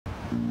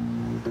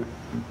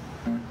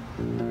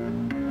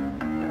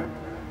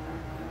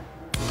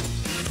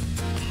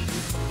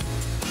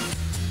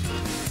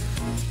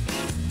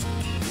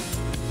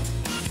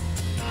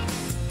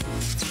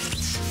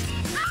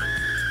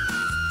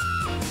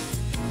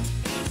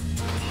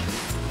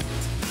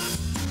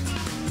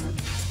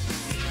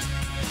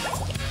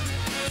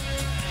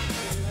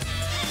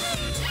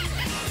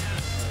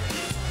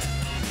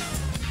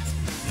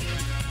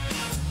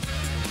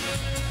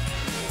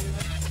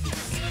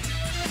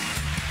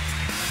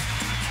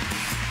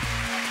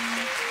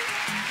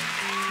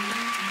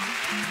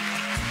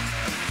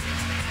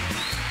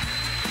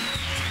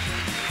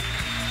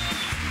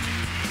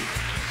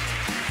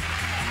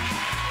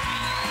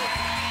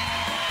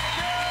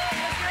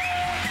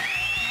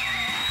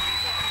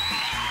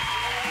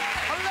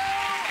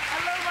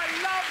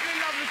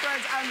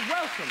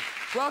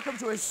Welcome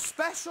to a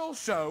special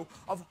show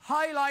of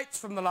highlights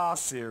from the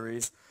last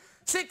series.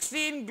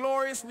 16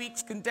 glorious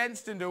weeks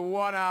condensed into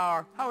 1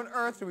 hour. How on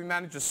earth did we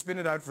manage to spin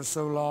it out for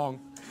so long?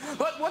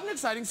 But what an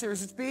exciting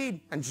series it's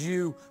been. And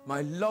you,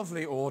 my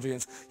lovely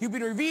audience, you've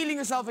been revealing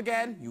yourself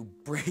again, you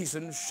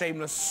brazen,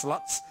 shameless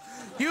sluts.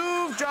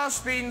 You've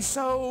just been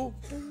so...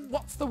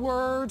 what's the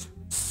word?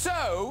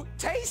 So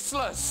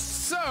tasteless.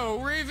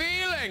 So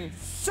revealing.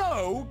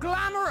 So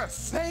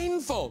glamorous.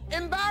 Painful.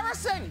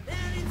 Embarrassing.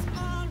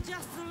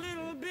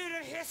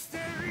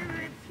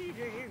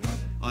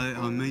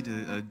 I made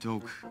a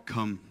dog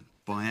come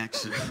by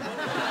accident.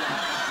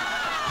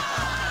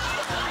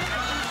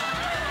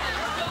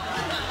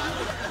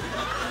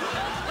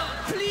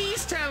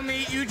 Please tell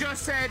me you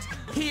just said,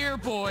 "Here,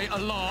 boy," a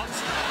lot.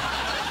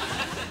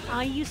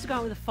 I used to go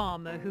out with a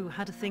farmer who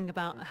had a thing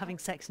about having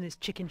sex in his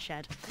chicken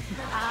shed.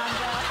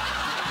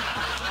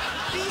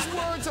 And, These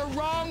words are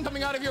wrong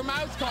coming out of your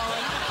mouth,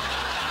 Colin.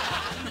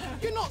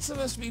 You're not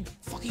supposed to be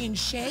fucking in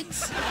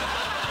sheds.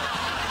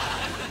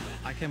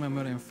 I came home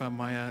early and found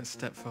my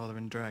stepfather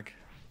in drag.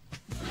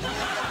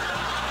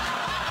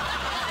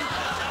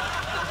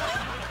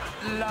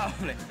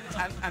 Lovely.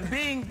 And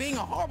being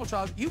a horrible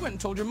child, you went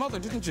and told your mother,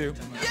 didn't you?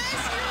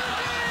 Yes, you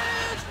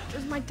did! It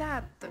was my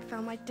dad that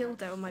found my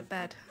dildo on my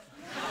bed.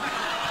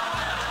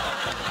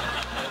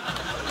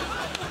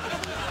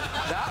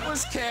 That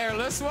was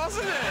careless,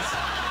 wasn't it?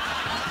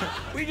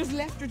 We just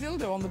left your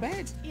dildo on the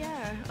bed.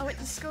 Yeah, I went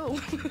to school.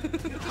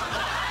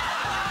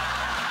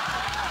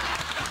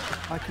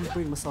 I can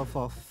bring myself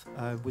off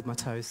with my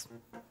toes.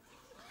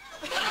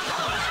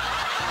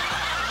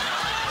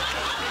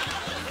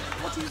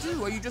 What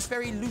do? Are you just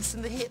very loose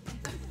in the hip?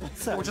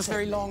 So, or just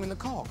very long in the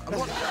cock?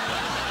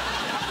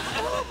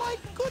 Oh, my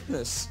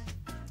goodness.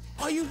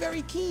 Are you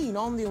very keen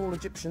on the old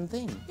Egyptian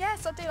thing?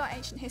 Yes, I do like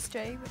ancient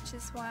history, which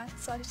is why I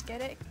decided to get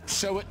it.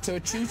 Show it to a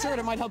tutor and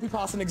it might help you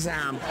pass an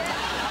exam. Ooh,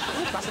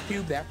 that's a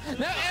pube there.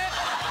 No,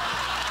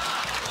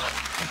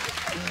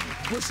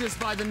 bushes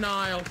by the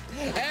Nile.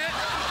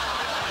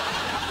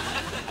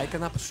 I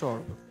can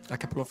absorb a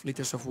couple of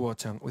liters of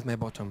water with my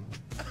bottom.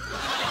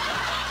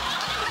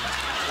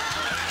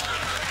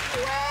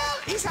 Well,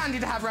 he's handy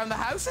to have around the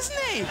house, isn't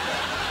he?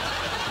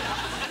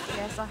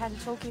 Yes, I had a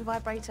talking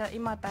vibrator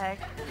in my bag.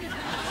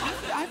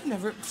 I've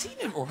never seen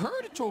it or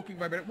heard a talking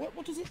vibrator.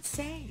 What does it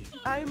say?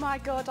 Oh my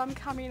God, I'm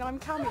coming, I'm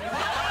coming.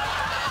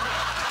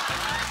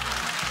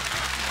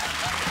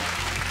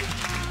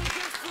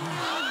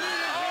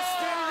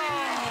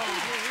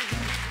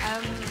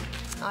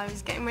 I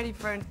was getting ready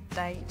for a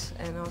date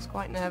and I was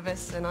quite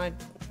nervous and I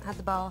had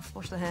the bath,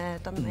 washed the hair,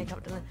 done the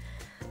makeup,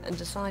 and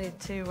decided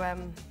to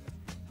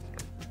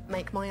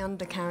make my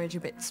undercarriage a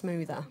bit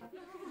smoother.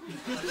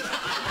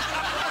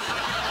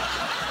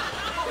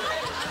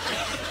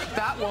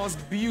 That was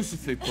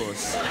beautifully put.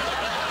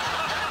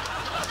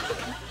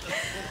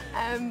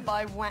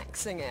 By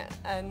waxing it,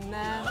 and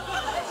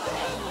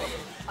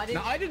I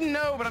didn't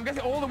know, but I'm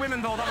guessing all the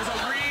women thought that was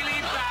a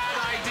really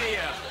bad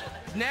idea.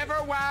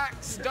 Never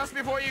wax just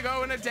before you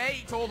go on a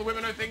date, all the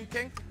women are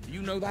thinking.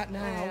 You know that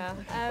now.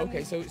 Yeah.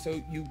 Okay, so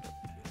you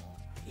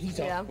heat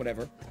up,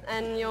 whatever.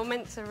 And you're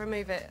meant to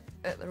remove it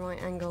at the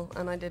right angle,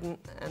 and I didn't,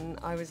 and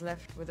I was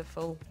left with a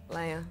full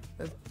layer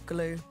of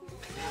glue.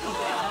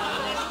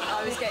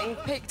 I was getting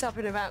picked up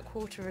in about a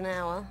quarter of an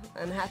hour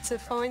and had to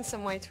find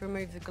some way to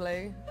remove the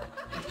glue.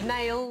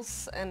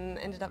 Nails, and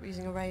ended up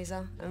using a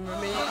razor and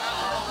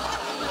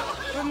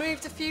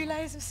removed a few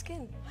layers of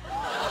skin.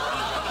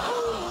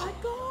 Oh my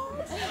God!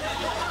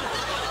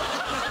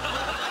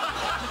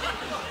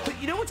 But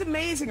you know what's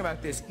amazing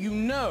about this? You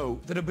know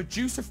that a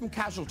producer from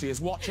Casualty is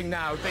watching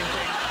now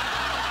thinking,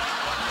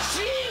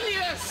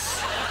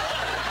 genius!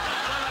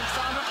 Well done,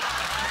 Sandra.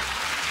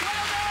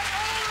 Well done,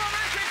 all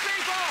romantic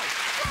people!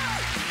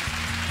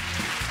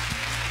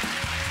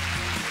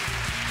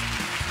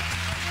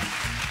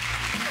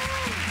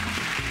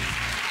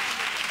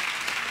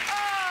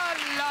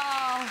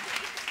 Allah!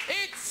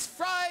 It's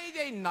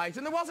Friday night,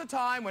 and there was a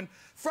time when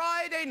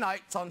Friday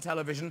nights on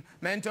television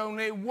meant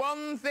only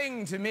one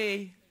thing to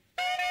me.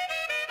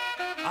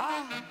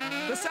 Ah,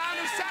 the sound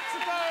of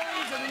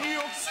saxophones and the New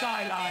York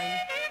skyline.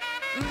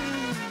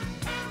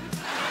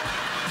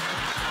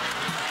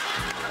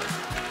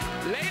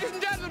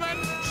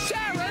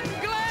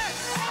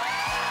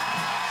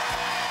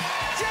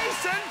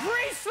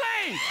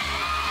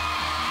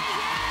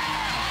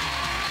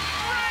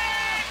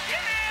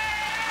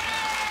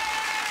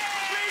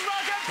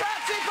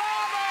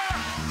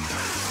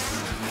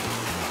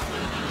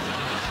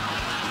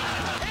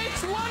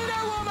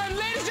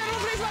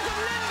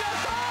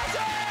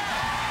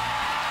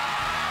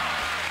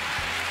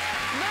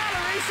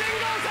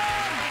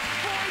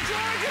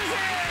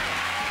 here!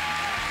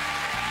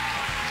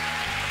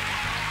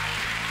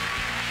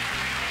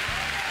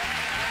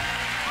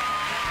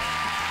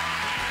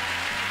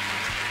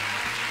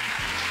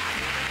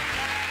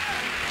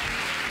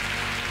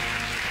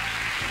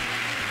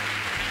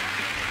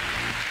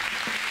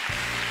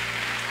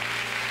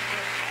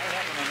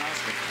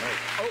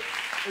 Oh,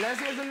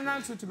 Leslie has an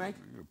announcement to make.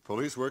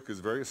 Police work is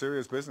very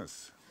serious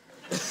business.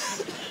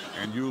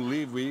 And you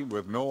leave me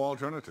with no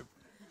alternative.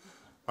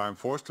 I'm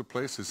forced to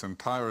place this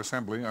entire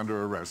assembly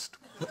under arrest.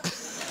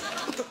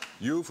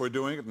 You for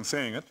doing it and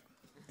saying it,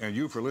 and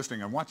you for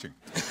listening and watching.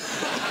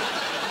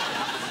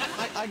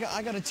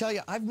 I got to tell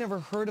you, I've never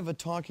heard of a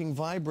talking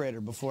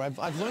vibrator before.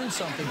 I've learned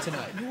something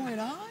tonight. Nor did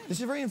I. This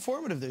is very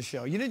informative, this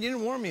show. You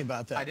didn't warn me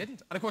about that. I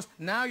didn't. And of course,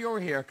 now you're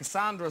here,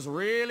 Cassandra's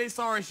really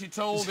sorry she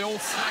told the old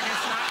Snaggy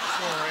Snack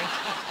story.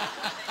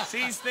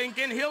 She's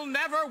thinking, he'll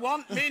never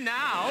want me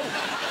now.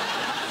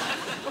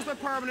 What's my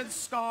permanent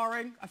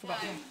scarring? I forgot.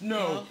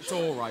 No, it's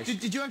all right.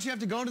 Did you actually have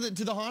to go to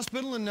the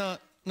hospital and,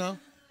 no?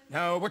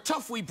 No, we're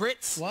tough, we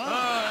Brits. Wow.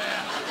 Oh,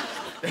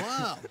 yeah.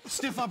 Wow.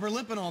 Stiff upper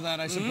lip and all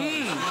that, I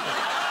suppose.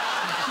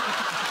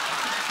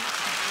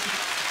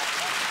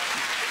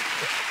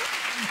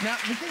 Now,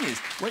 the thing is,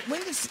 when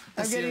this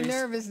I'm getting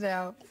nervous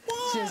now.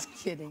 What? Just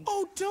kidding.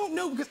 Oh, don't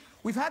know, because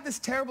we've had this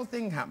terrible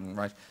thing happen,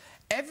 right?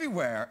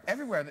 Everywhere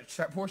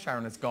that poor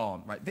Sharon has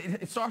gone, right?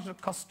 It started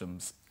at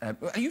customs.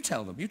 You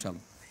tell them.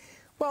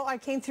 Well, I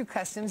came through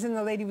customs, and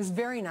the lady was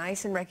very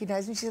nice and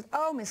recognized me. She said,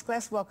 "Oh, Miss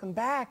Glass, welcome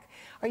back.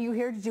 Are you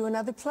here to do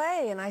another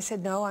play?" And I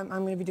said, "No, I'm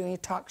going to be doing a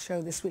talk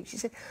show this week." She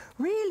said,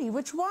 "Really?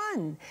 Which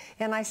one?"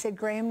 And I said,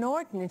 "Graham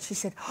Norton." And she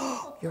said,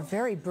 "Oh, you're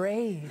very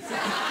brave."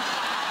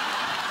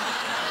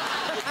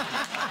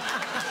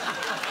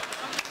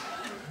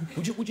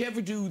 Would you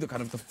ever do the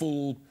kind of the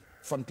full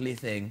frontally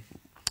thing?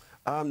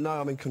 No,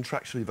 I mean,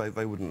 contractually,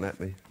 they wouldn't let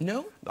me.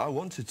 No? I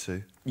wanted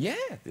to. Yeah?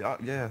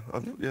 Yeah,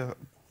 I've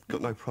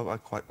got no problem. I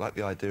quite like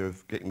the idea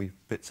of getting me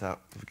bits out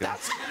of the game.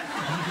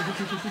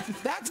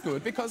 That's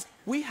good, because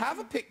we have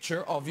a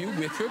picture of you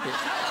with your bits.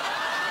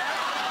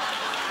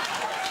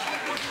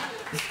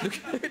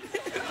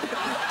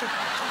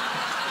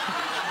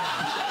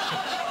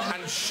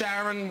 And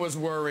Sharon was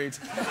worried.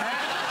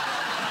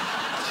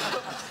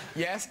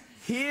 Yes,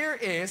 here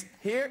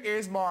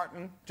is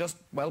Martin, just,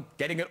 well,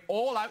 getting it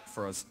all out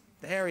for us.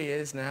 There he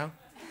is now.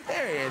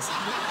 There he is.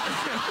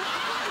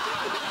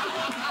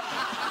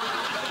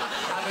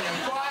 Having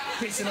a quiet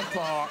piss in a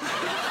park.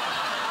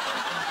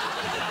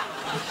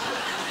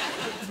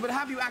 But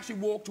have you actually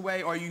walked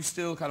away, or are you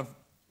still kind of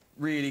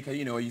really,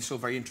 you know, are you still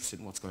very interested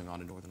in what's going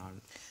on in Northern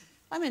Ireland?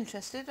 I'm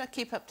interested. I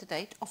keep up to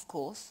date, of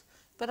course.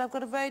 But I've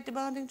got a very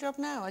demanding job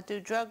now. I do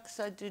drugs,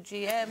 I do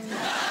GM.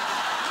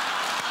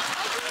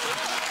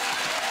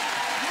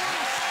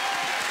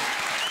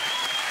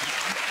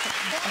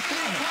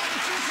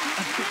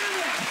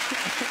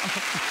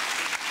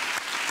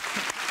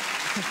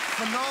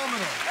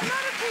 Phenomenal.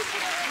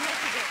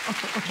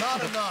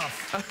 Not enough.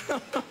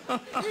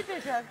 You do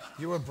drugs.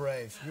 You were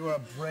brave. You were a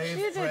brave,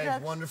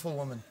 wonderful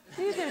woman.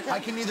 You do drugs. I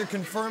can neither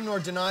confirm nor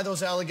deny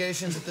those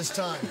allegations at this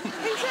time.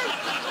 He said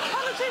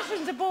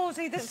politicians are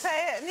ballsy that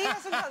say it, and he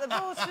hasn't got the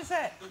balls to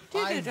say it. Do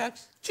you do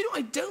drugs? Do you know,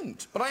 I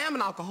don't, but I am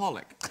an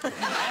alcoholic.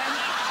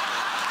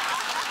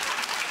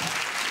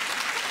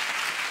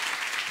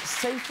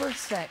 Safer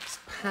sex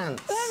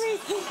pants.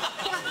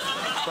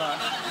 But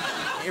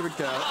here we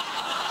go.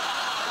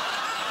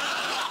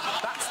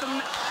 That's the...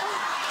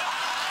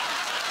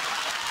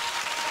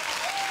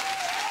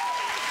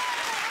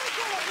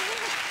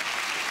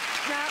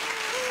 Now,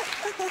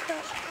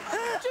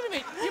 do you know what I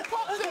mean? You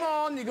pop them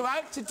on, you go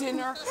out to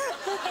dinner.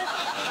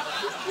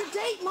 Your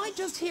date might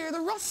just hear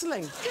the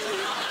rustling.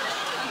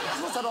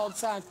 What's that odd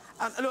sound?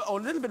 And a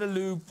little bit of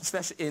lube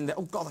special in there.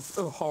 Oh, God, that's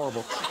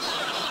horrible.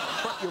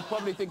 But you're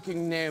probably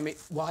thinking, Naomi,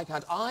 why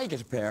can't I get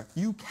a pair?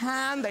 You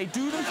can. They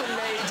do them for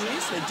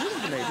ladies. They do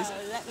them for ladies.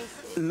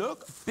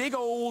 Look, big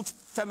old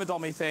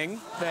femidomy thing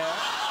there.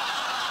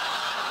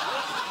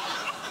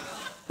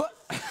 But...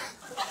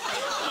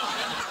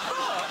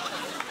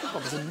 oh,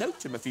 there's a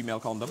note in my female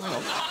condom. Hang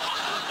on.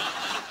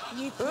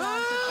 You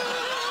planted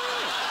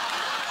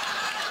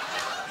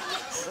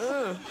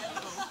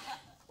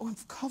Oh, I'm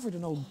covered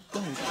in old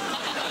gunk.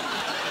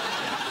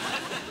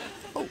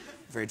 Oh,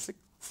 very interesting.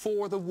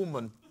 For the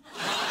woman.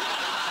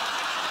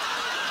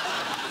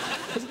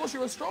 Because, of course,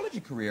 your astrology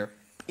career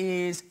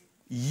is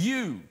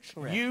huge.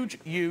 Correct. Huge,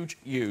 huge,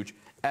 huge.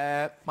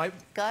 My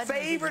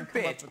favourite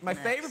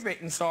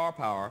bit in Star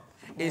Power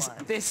is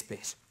this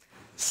bit.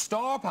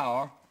 Star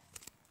Power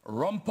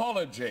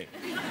rumpology.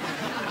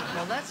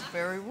 Well, that's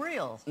very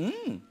real.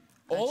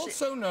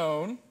 Also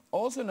known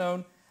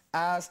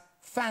as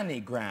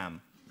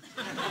fannygram.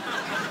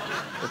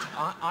 Which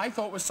I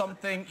thought was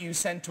something you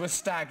sent to a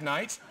stag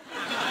night.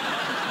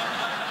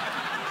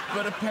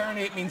 But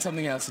apparently it means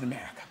something else in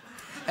America.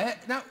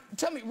 Now,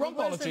 tell me, rumpology...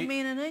 What does it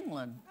mean in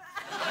England?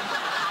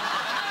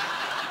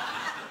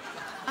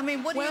 I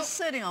mean, what are you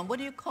sitting on? What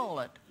do you call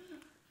it?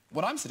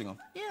 What I'm sitting on?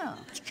 Yeah.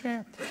 It's a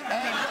chair. What's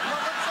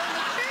on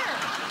the chair?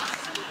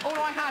 Oh,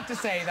 no, I had to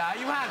say that.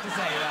 You had to say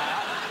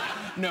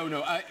that.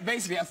 No.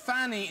 Basically, a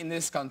fanny in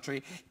this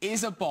country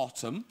is a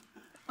bottom.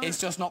 It's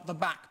just not the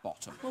back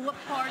bottom. Well, what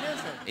part is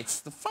it?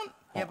 It's the front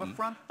bottom. You have a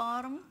front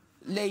bottom?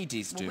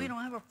 Ladies do. Well, we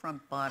don't have a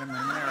front bottom in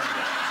America.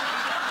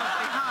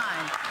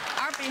 Behind.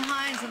 Our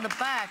behind's in the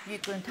back. You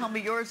can tell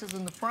me yours is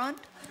in the front?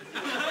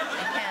 It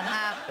can't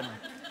happen.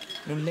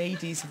 No,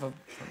 ladies have a...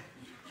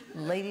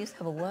 Ladies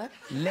have a what?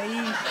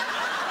 Ladies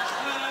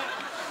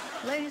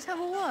have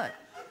a what?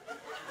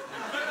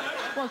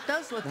 Well, it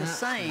does look the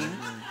same.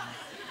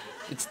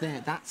 It's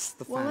there. That's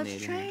the fanny. Well,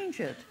 let's change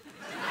it.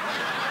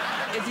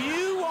 If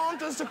you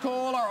want us to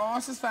call our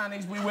arses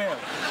fannies, we will.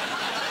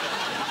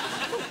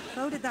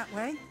 Fold it that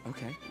way.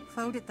 Okay.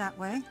 Fold it that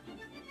way.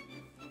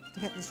 To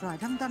get this right.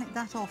 I haven't done it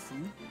that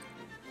often.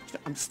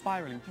 I'm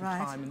spiralling through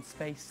time and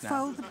space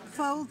now.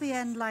 Fold the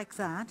end like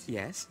that.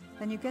 Yes.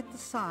 Then you get the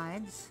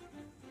sides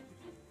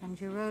and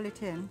you roll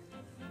it in.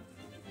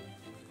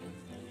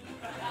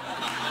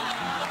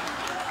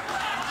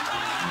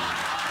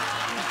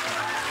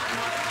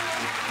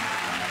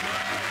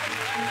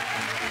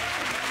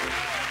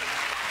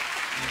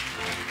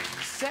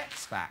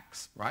 Sex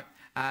facts, right?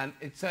 And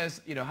it says,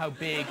 you know, how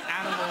big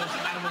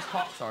animals'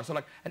 cocks are. So,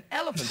 like, an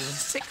elephant is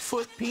a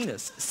 6-foot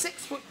penis.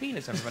 6-foot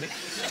penis, everybody.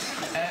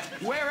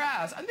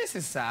 Whereas, and this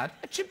is sad,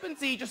 a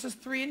chimpanzee just has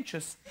 3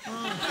 inches.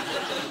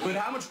 But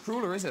how much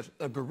crueler is it?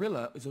 A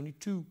gorilla is only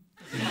 2.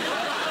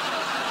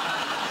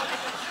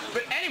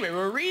 But anyway,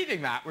 we're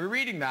reading that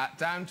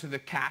down to the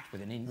cat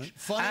with an inch.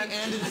 Funny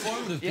and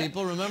informative,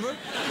 people, remember? And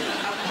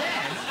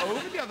then,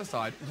 over the other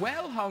side,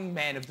 well-hung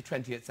men of the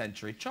 20th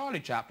century, Charlie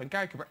Chaplin,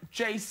 Gary Cooper,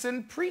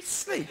 Jason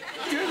Priestley.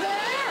 You're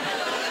there!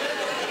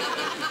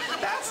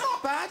 That's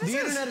not bad, is it? The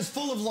internet is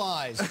full of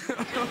lies.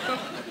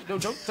 No,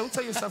 don't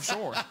sell yourself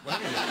short.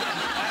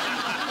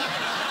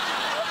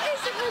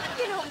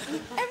 You know,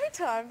 every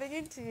time being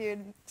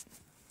interviewed,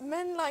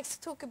 men like to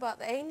talk about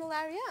the anal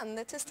area and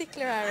the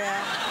testicular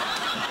area.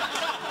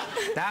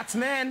 That's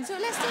men. So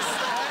let's just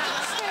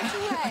start straight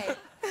away.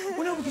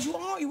 Well, no, because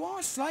you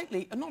are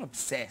slightly, not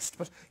obsessed,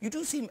 but you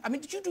do seem, I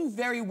mean, did you do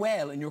very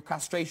well in your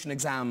castration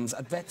exams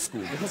at vet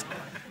school? Because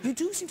you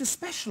do seem to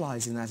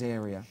specialise in that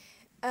area.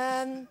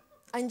 I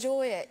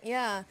enjoy it,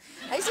 yeah.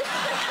 Okay,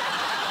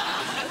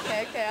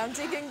 I'm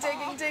digging.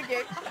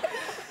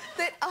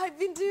 That I've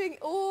been doing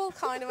all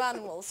kind of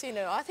animals, you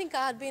know. I think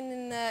I had been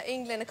in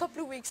England a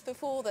couple of weeks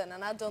before then,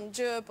 and I'd done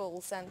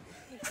gerbils and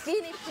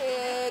guinea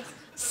pigs,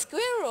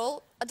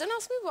 squirrel. Don't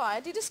ask me why, I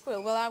did a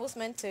squirrel, well, I was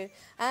meant to.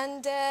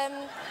 And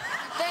then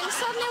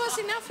suddenly I was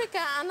in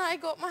Africa, and I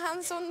got my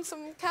hands on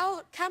some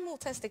camel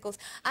testicles.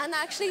 And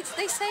actually,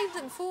 they saved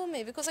them for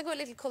me, because I got a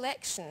little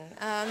collection.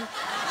 So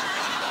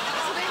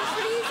they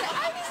freeze it.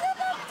 And it's not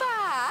that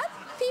bad.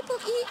 People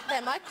eat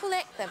them, I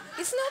collect them.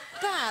 It's not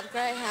bad,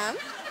 Graham.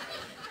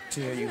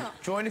 Dear you.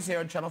 Join us here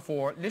on Channel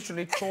 4,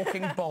 literally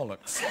talking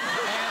bollocks.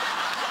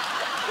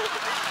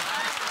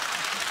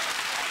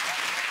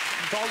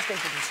 Don's going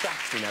to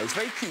distract me now. He's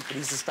very cute, but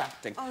he's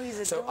distracting. Oh,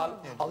 he's so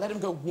I'll let him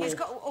go walk. He's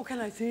got... Oh,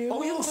 can I see him?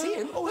 Oh, you want to see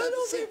him? Oh,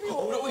 no, see him.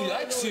 Oh, no, he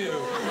likes you.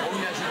 Oh, he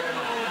likes you very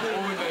much.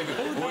 Oh, very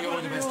good. Oh,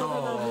 you're the best.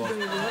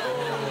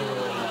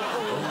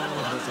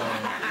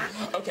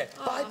 Okay,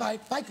 bye.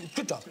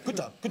 Good job.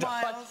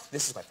 Bye.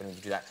 This is quite funny when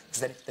you do that,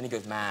 because then he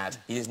goes mad.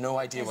 He has no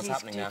idea what's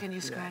happening now. Can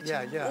you scratch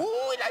him? Yeah.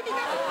 Oh,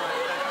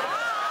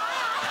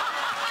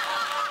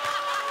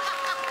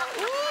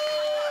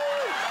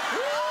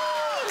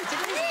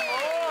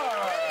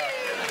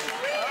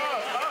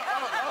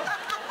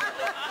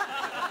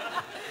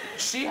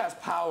 She has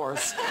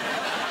powers.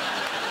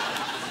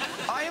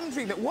 I am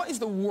thinking that what is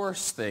the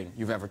worst thing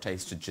you've ever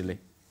tasted, Julie?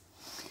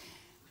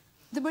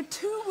 There were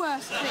 2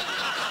 worst things.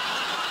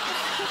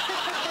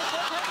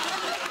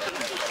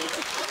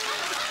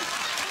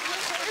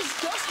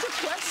 It's just a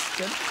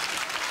question.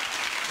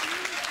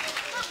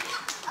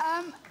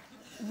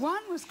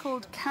 One was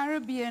called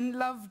Caribbean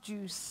Love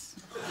Juice.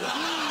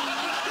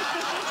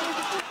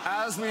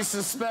 As we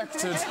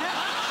suspected.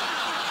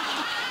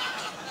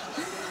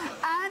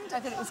 I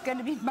thought it was going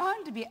to be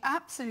bound to be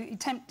absolutely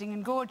tempting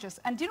and gorgeous.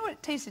 And do you know what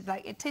it tasted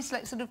like? It tasted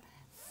like sort of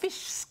fish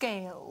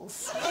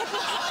scales.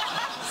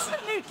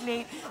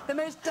 Absolutely the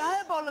most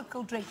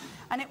diabolical drink.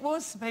 And it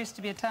was supposed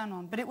to be a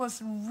turn-on, but it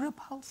was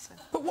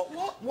repulsive. But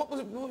what was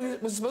it?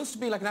 Was it supposed to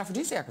be like an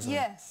aphrodisiac or something?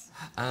 Yes.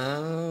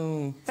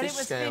 Oh, but fish it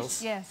was scales.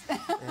 Fish, yes.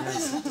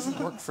 Yes, it doesn't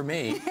work for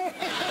me.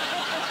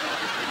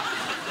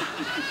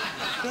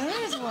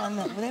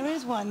 There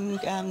is one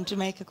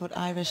Jamaica called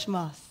Irish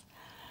moth.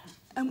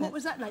 And what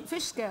was that like?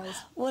 Fish scales?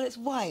 Well, it's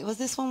white. Was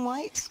this one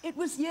white? It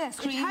was, yes.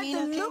 Creamy it had the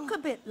looking? look a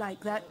bit like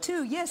that,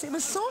 too. Yes, it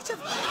was sort of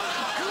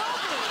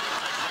globby.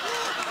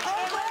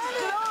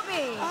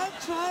 Globby. I've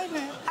tried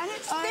it. And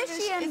it's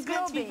fishy and it's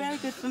meant to be globby. very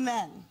good for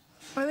men.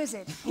 Oh, is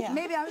it? Yeah.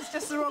 Maybe I was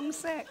just the wrong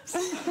sex.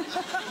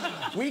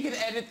 We could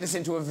edit this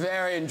into a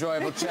very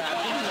enjoyable chat.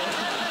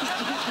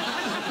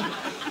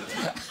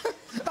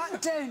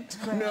 But don't,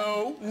 Graham.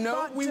 No,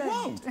 But we don't.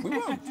 won't.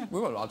 We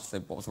won't. I'll just say,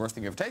 what was the worst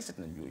thing you ever tasted?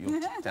 And then you'll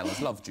tell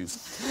us love juice.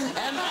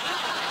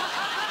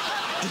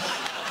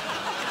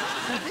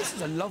 Now, this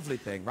is a lovely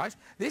thing, right?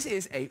 This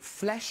is a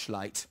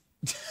fleshlight.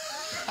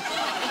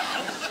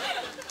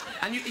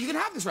 And you can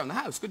have this around the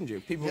house, couldn't you?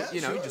 People, Yeah,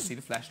 you know, sure. you just see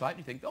the fleshlight and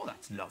you think, oh,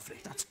 that's lovely,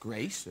 that's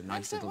great, a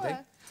nice little thing.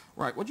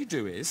 Right, what you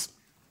do is,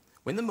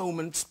 when the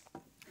moment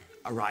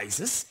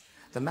arises,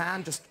 the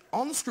man just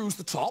unscrews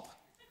the top.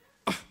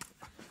 You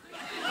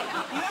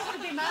have to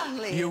be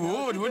manly. You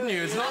would, wouldn't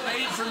you? It's not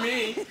made for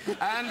me.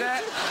 And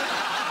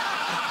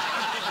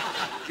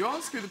you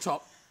unscrew the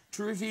top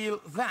to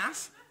reveal that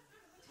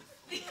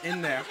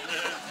in there.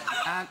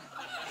 And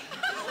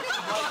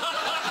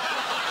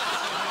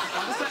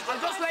I'll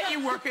just let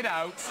you work it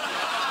out.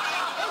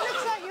 It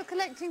looks like you're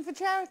collecting for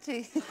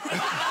charity.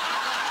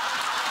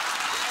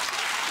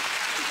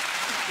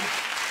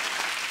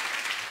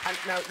 And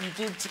now, you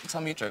did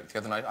tell me a joke the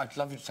other night. I'd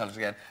love you to tell it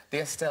again.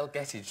 The Estelle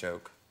Getty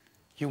joke.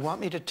 You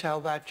want me to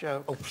tell that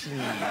joke? Oh, please.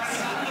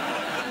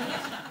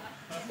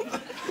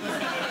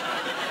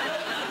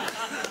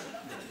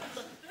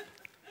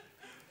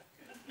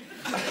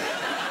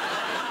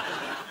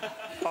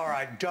 All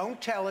right,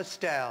 don't tell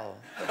Estelle.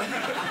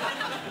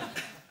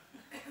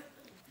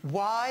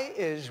 Why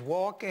is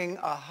walking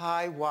a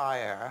high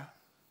wire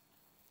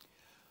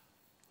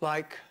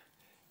like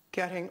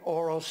getting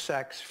oral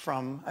sex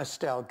from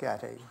Estelle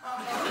Getty?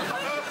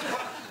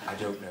 I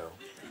don't know.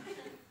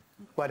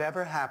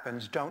 Whatever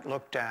happens, don't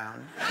look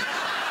down.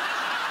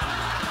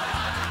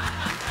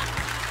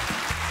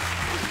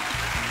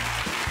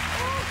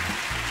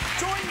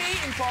 Join me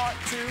in part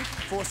 2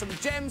 for some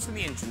gems from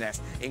the internet,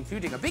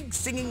 including a big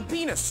singing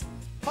penis.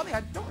 Funny,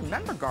 I don't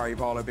remember Gary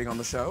Barlow being on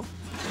the show.